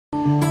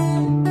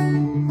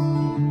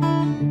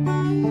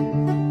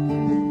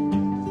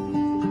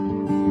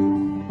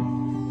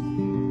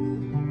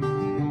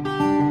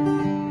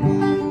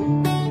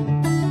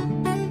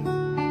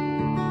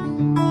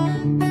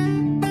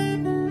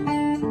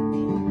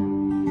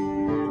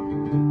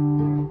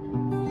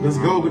Let's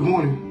go. Good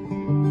morning.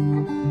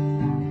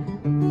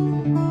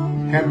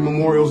 Happy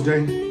Memorial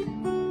Day.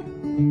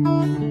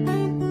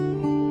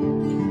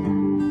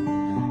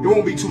 It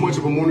won't be too much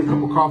of a morning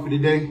cup of coffee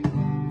today,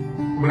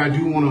 but I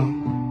do want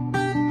to.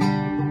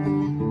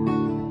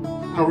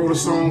 I wrote a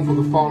song for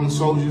the fallen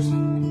soldiers,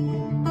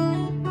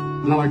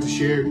 and I like to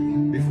share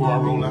it before I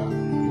roll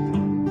out.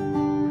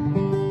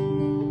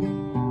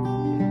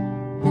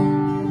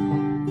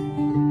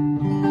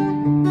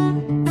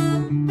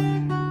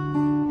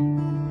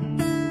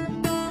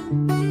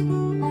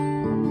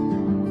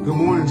 Good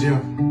morning,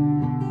 Jeff.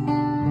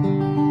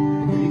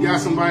 If you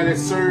got somebody that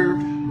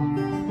served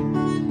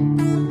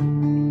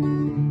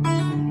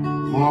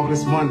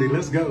Marvelous Monday,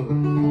 let's go.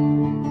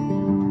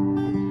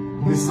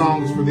 This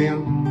song is for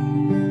them.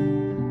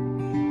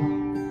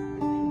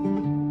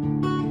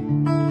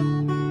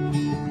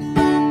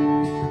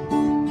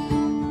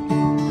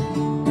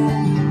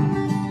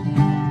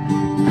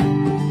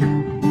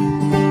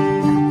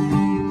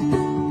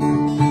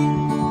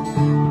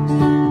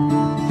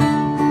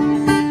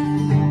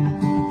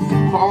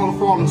 For all the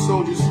fallen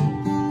soldiers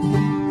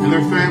and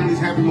their families,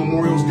 happy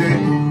Memorial Day.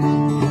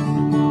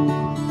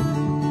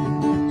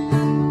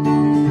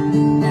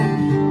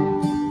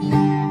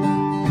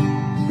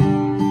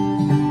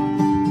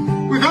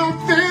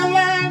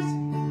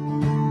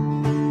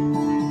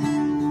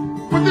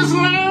 This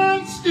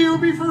land still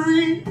be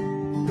free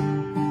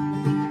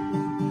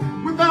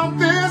without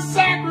their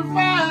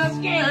sacrifice,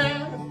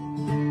 yeah.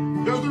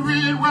 Does the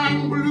red, white,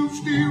 and blue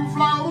still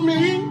flow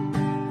me?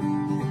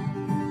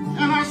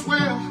 And I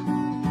swear,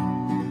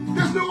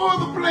 there's no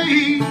other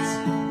place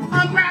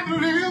I'd rather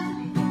live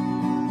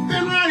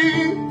than right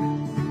here.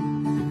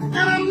 And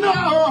I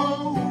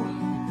know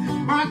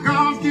by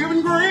God's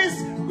given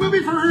grace we'll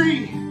be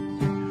free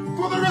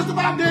for the rest of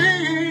our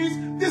days.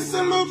 This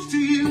salutes to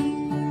you.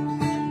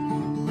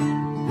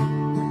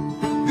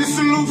 This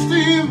salutes to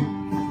you.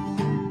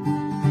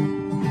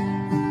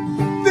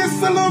 This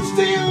salutes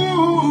to you.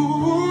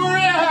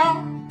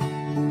 Yeah.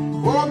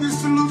 Oh, this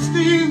salutes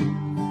to you.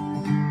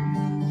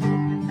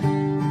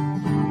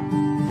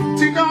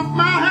 Take off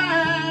my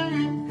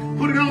hand,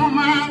 put it on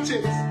my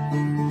chest.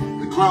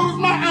 I close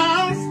my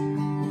eyes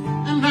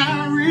and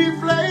I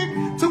replay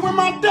to when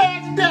my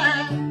dad's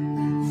dead,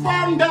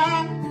 falling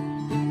down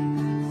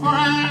for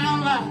our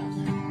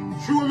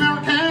lives. True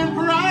American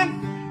pride.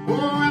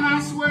 Oh, and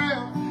I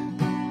swear,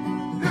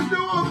 there's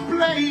no other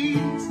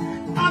place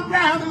I'd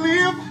rather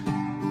live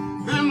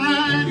than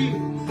right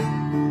here.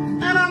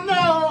 And I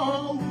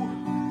know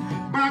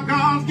by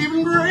God's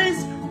given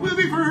grace we'll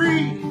be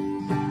free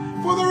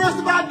for the rest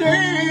of our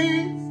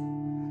days.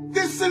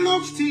 This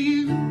salutes to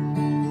you.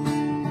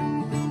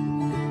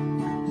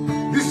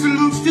 This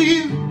salutes to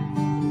you.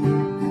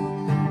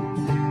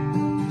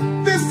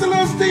 This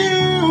salutes to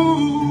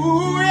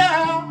you.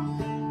 Yeah.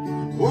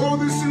 Oh,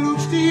 this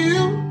salutes to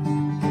you.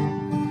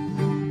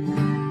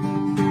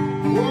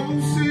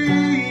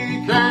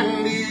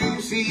 Can you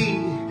see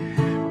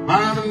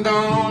by the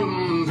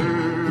dawn's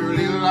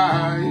early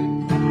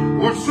light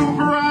what so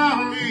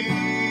proudly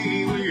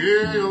we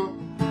hailed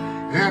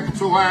at the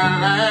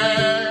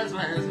twilight's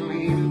last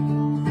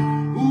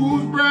gleam,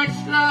 whose bright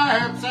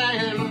stripes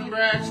and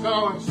bright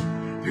stars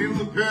fill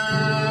the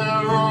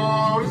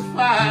perilous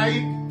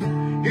fight?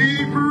 He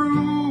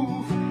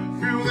proved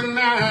through the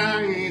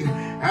night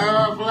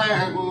our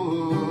flag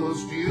was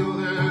still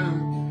there.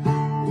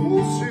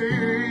 Oh,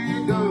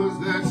 say does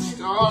that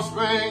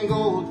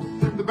star-spangled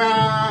the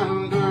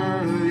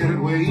banner yet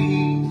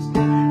waves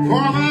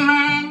for the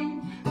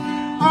land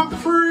of the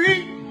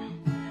free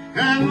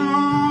and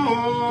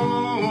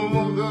of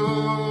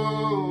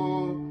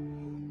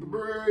the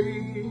brave,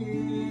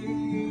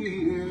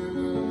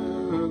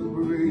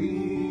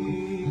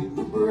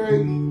 the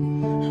brave,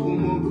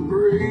 home of the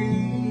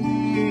brave,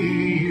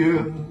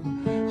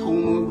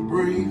 home of the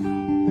brave,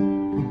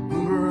 the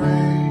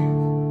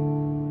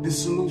brave. This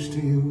salutes to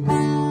you.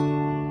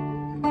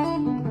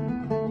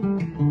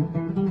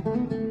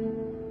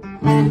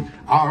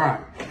 All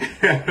right.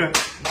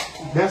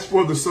 That's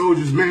for the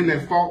soldiers, man,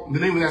 that fought. The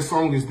name of that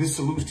song is This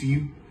Salutes to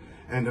You.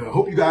 And I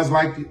hope you guys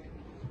liked it.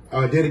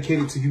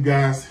 Dedicated to you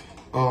guys.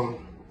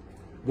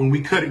 When we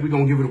cut it, we're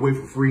going to give it away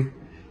for free.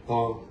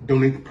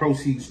 Donate the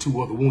proceeds to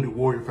the Wounded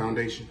Warrior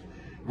Foundation.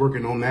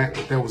 Working on that.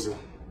 But that was a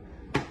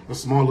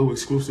small little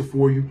exclusive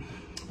for you.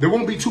 There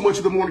won't be too much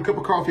of the morning cup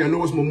of coffee. I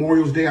know it's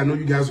Memorial Day. I know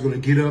you guys are going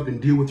to get up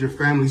and deal with your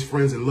families,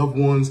 friends, and loved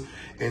ones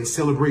and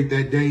celebrate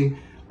that day.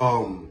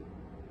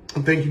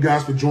 Thank you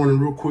guys for joining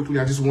real quickly.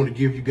 I just want to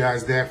give you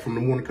guys that from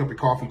the morning cup of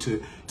coffee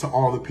to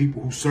all the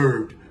people who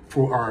served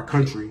for our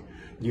country.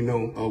 You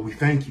know, we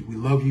thank you. We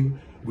love you.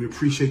 We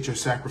appreciate your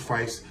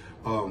sacrifice.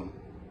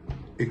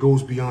 It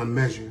goes beyond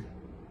measure.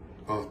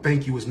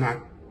 Thank you is not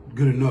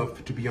good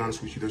enough, to be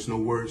honest with you. There's no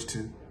words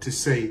to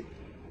say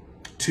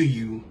to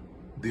you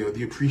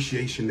the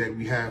appreciation that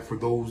we have for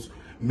those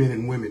men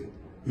and women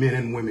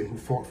who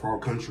fought for our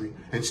country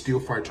and still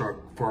fight for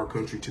our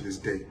country to this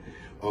day.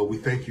 We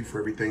thank you for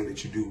everything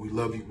that you do. We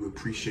love you. We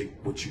appreciate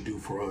what you do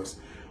for us.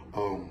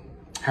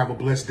 Have a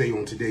blessed day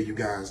on today, you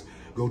guys.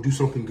 Go do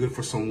something good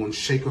for someone.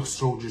 Shake a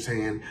soldier's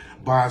hand.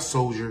 Buy a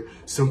soldier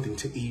something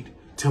to eat.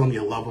 Tell them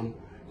you love them,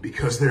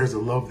 because there's a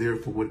love there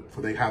for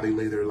how they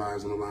lay their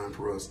lives on the line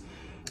for us.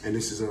 And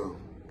this is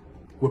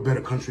what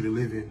better country to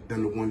live in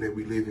than the one that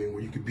we live in,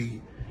 where you could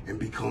be and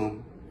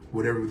become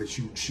whatever that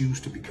you choose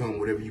to become,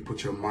 whatever you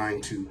put your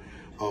mind to.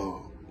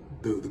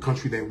 The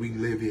country that we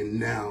live in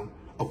now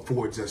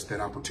affords us that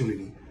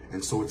opportunity,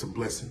 and so it's a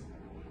blessing.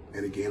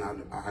 And again,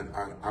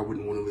 I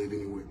wouldn't want to live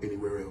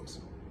anywhere else.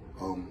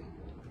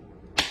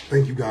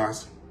 Thank you,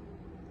 guys.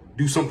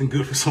 Do something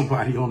good for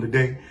somebody on the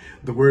day.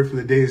 The word for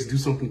the day is do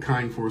something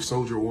kind for a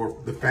soldier or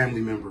the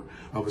family member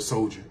of a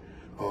soldier.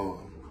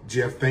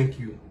 Jeff, thank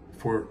you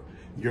for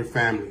your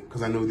family,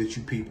 because I know that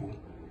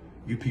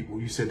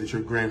you said that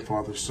your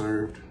grandfather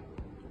served,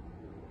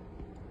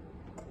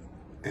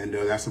 and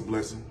that's a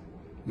blessing.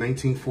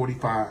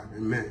 1945,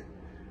 amen.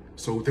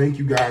 So thank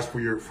you guys for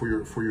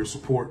your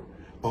support.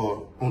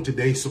 On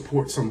today,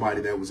 support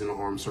somebody that was in the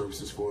armed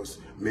services for us,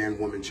 man,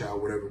 woman,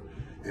 child, whatever.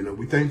 And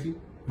we thank you.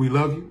 We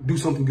love you. Do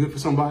something good for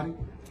somebody.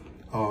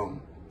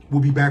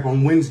 We'll be back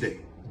on Wednesday.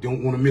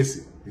 Don't want to miss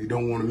it. You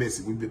don't want to miss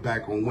it. We'll be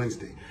back on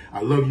Wednesday.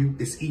 I love you.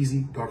 It's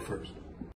easy. God first.